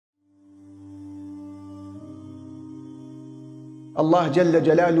Allah Jalla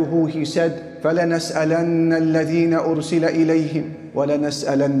Jalaluhu, He said, فَلَنَسْأَلَنَّ الَّذِينَ أُرْسِلَ إِلَيْهِمْ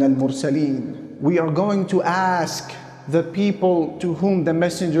وَلَنَسْأَلَنَّ الْمُرْسَلِينَ. We are going to ask the people to whom the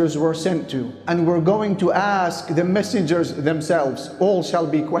messengers were sent to, and we're going to ask the messengers themselves. All shall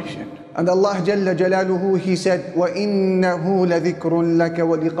be questioned. And Allah Jalla Jalaluhu, He said, وَإِنَّهُ لَذِكْرٌ لَكَ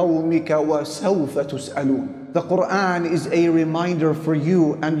وَلِقَوْمِكَ وَسَوْفَ تُسْأَلُونَ. The Quran is a reminder for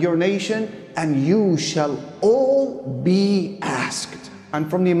you and your nation, and you shall all be asked. And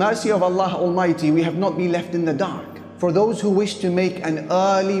from the mercy of Allah Almighty, we have not been left in the dark. For those who wish to make an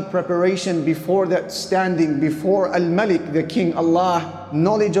early preparation before that standing before Al-Malik, the King Allah,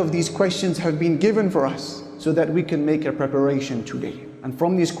 knowledge of these questions have been given for us so that we can make a preparation today. And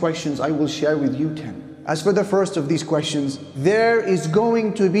from these questions, I will share with you 10. As for the first of these questions, there is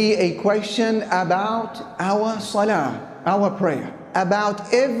going to be a question about our salah, our prayer,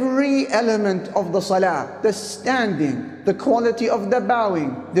 about every element of the salah, the standing, the quality of the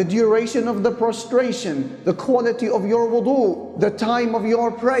bowing, the duration of the prostration, the quality of your wudu, the time of your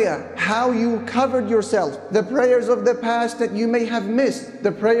prayer, how you covered yourself, the prayers of the past that you may have missed,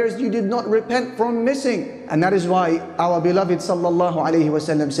 the prayers you did not repent from missing. And that is why our beloved Sallallahu Alaihi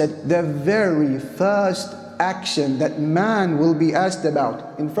Wasallam said, the very first action that man will be asked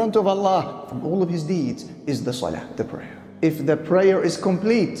about in front of Allah from all of his deeds is the salah, the prayer. If the prayer is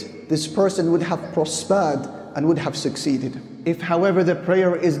complete, this person would have prospered and would have succeeded. If, however, the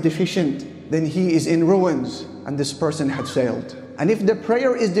prayer is deficient, then he is in ruins and this person had failed. And if the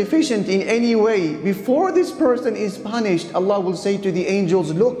prayer is deficient in any way, before this person is punished, Allah will say to the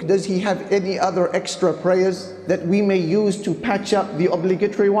angels, look, does he have any other extra prayers that we may use to patch up the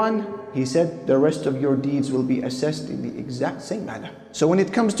obligatory one? He said, the rest of your deeds will be assessed in the exact same manner. So when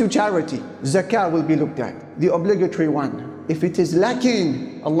it comes to charity, zakah will be looked at, the obligatory one. If it is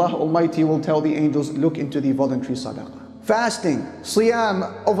lacking, Allah Almighty will tell the angels, look into the voluntary sadaqah. Fasting,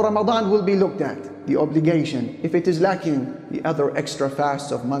 siyam of Ramadan will be looked at, the obligation. If it is lacking, the other extra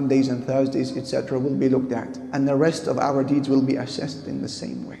fasts of Mondays and Thursdays, etc. will be looked at. And the rest of our deeds will be assessed in the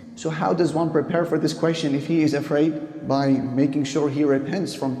same way. So how does one prepare for this question if he is afraid? By making sure he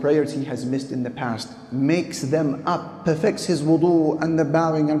repents from prayers he has missed in the past, makes them up, perfects his wudu and the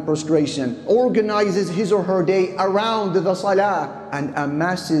bowing and prostration, organizes his or her day around the salah, and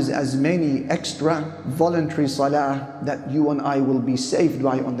amasses as many extra voluntary salah that you and I will be saved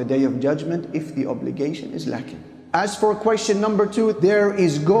by on the Day of Judgment if the obligation is lacking. As for question number 2, there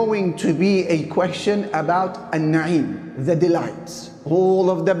is going to be a question about an-na'im, the delights, all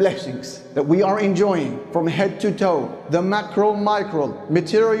of the blessings that we are enjoying from head to toe, the macro, micro,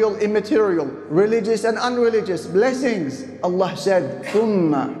 material, immaterial, religious and unreligious blessings. Allah said,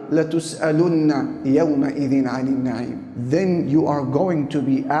 ثُمَّ لَتُسْأَلُنَّ يَوْمَئِذٍ عَنِ النَّعِيمِ. Then you are going to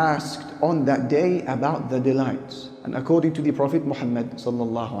be asked on that day about the delights. And according to the Prophet Muhammad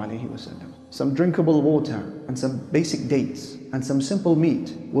sallallahu alaihi wasallam, some drinkable water and some basic dates and some simple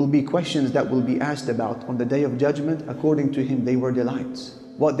meat will be questions that will be asked about on the Day of Judgment. According to him, they were delights.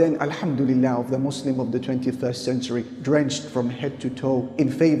 What then, alhamdulillah, of the Muslim of the 21st century, drenched from head to toe in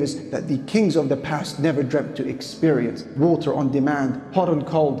favors that the kings of the past never dreamt to experience. Water on demand, hot and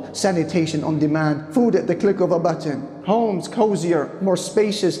cold, sanitation on demand, food at the click of a button, homes cozier, more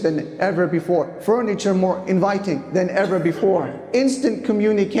spacious than ever before, furniture more inviting than ever before, instant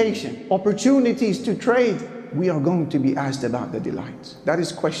communication, opportunities to trade. We are going to be asked about the delights. That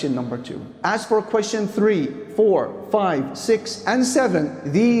is question number 2. As for question 3, 4, 5, 6, and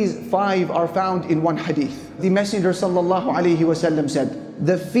 7, these 5 are found in one hadith. The Messenger sallallahu alaihi wasallam said,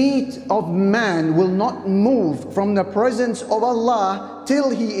 the feet of man will not move from the presence of Allah till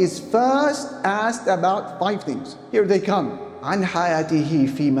he is first asked about 5 things. Here they come. عن حياته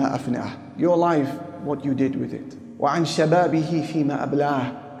فيما أفناه. Your life, what you did with it. وعن شبابه فيما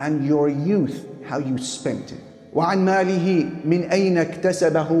أبلاه. And your youth, how you spent it. وعن ماله من أين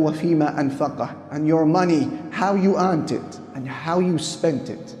اكتسبه وفيما أنفقه. And your money, how you earned it and how you spent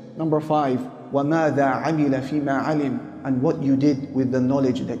it. Number 5, وماذا عمل فيما علم. And what you did with the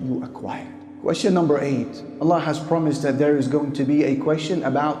knowledge that you acquired. Question number 8. Allah has promised that there is going to be a question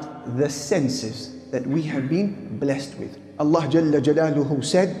about the senses that we have been blessed with. Allah Jalla Jalaluhu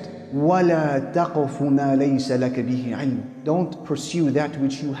said, وَلَا تَقْفُ مَا لَيْسَ لَكَ بِهِ عِلْمٍ. Don't pursue that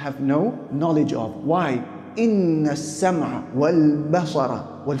which you have no knowledge of. Why? إِنَّ السَّمْعَ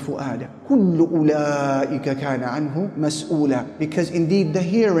وَالْبَصَرَ وَالْفُؤَادَ كُلُّ أُولَٰئِكَ كَانَ عَنْهُ مَسْئُولًا. Because indeed the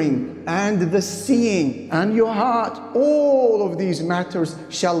hearing and the seeing and your heart, all of these matters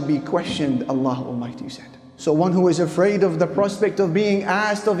shall be questioned, Allah Almighty said. So one who is afraid of the prospect of being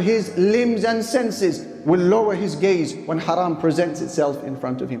asked of his limbs and senses will lower his gaze when haram presents itself in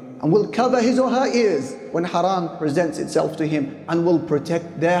front of him, and will cover his or her ears when haram presents itself to him, and will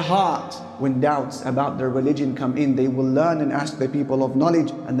protect their heart when doubts about their religion come in. They will learn and ask the people of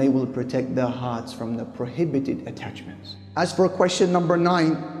knowledge, and they will protect their hearts from the prohibited attachments. As for question number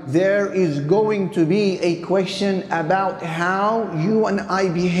 9, there is going to be a question about how you and I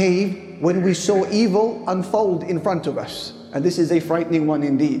behave when we saw evil unfold in front of us. And this is a frightening one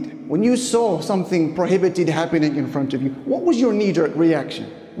indeed. When you saw something prohibited happening in front of you, what was your knee-jerk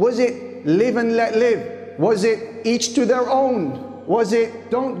reaction? Was it live and let live? Was it each to their own? Was it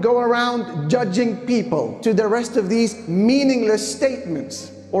don't go around judging people, to the rest of these meaningless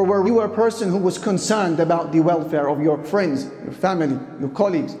statements? Or were you a person who was concerned about the welfare of your friends, your family, your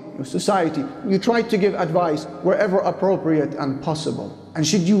colleagues, your society? You tried to give advice wherever appropriate and possible. And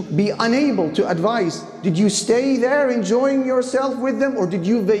should you be unable to advise, did you stay there enjoying yourself with them, or did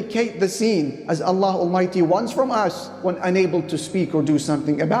you vacate the scene as Allah Almighty wants from us when unable to speak or do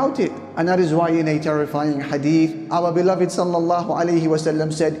something about it? And that is why in a terrifying hadith, our beloved sallallahu alaihi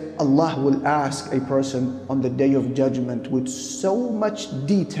wasallam said, Allah will ask a person on the day of judgment with so much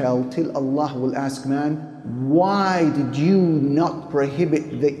detail till Allah will ask man, why did you not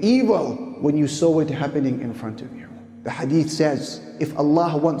prohibit the evil when you saw it happening in front of you? The hadith says, if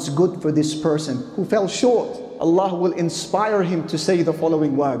Allah wants good for this person who fell short, Allah will inspire him to say the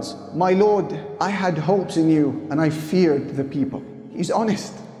following words, my Lord, I had hopes in you and I feared the people. He's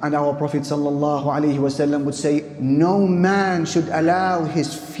honest. And our Prophet ﷺ would say, no man should allow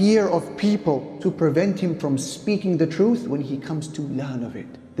his fear of people to prevent him from speaking the truth when he comes to learn of it.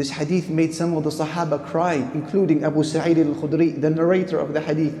 This hadith made some of the Sahabah cry, including Abu Sa'id al-Khudri, the narrator of the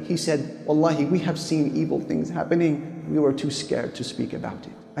hadith. He said, Wallahi, we have seen evil things happening. We were too scared to speak about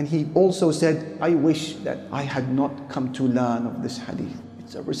it. And he also said, I wish that I had not come to learn of this hadith.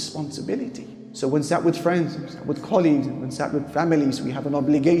 It's a responsibility. So when sat with friends, when sat with colleagues, when sat with families, we have an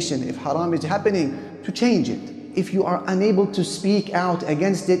obligation, if haram is happening, to change it. If you are unable to speak out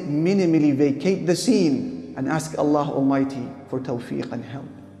against it, minimally vacate the scene and ask Allah Almighty for tawfiq and help.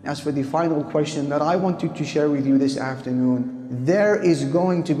 As for the final question that I wanted to share with you this afternoon, there is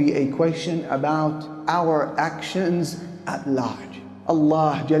going to be a question about our actions at large.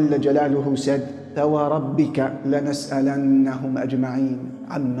 Allah Jalla Jalaluhu said, فَوَرَبِّكَ لَنَسْأَلَنَّهُمْ أَجْمَعِينَ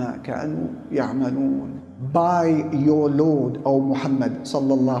عَمَّا كَانُوا يَعْمَلُونَ. By your Lord, O Muhammad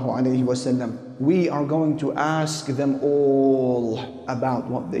sallallahu alayhi wasallam, we are going to ask them all about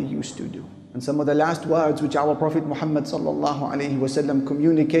what they used to do. And some of the last words which our Prophet Muhammad sallallahu alayhi wasallam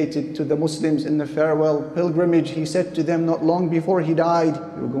communicated to the Muslims in the farewell pilgrimage, he said to them not long before he died,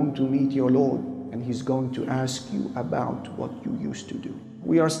 you're going to meet your Lord and he's going to ask you about what you used to do.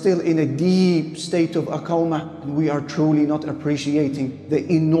 We are still in a deep state of akoma, and we are truly not appreciating the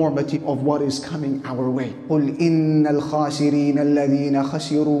enormity of what is coming our way. قُلْ إِنَّ الْخَاسِرِينَ الَّذِينَ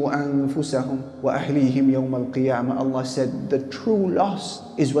خَسِرُوا أَنفُسَهُمْ وَأَهْلِيهِمْ يَوْمَ الْقِيَامَةِ. Allah said, the true loss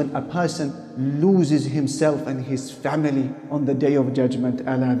is when a person loses himself and his family on the day of judgment.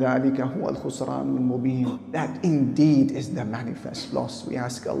 أَلَا ذَلِكَ هُوَ الْخُسْرَانُ الْمُبِينُ. That indeed is the manifest loss. We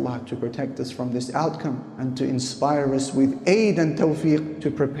ask Allah to protect us from this outcome and to inspire us with aid and tawfiq to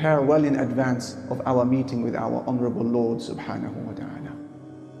prepare well in advance of our meeting with our honorable Lord subhanahu wa ta'ala.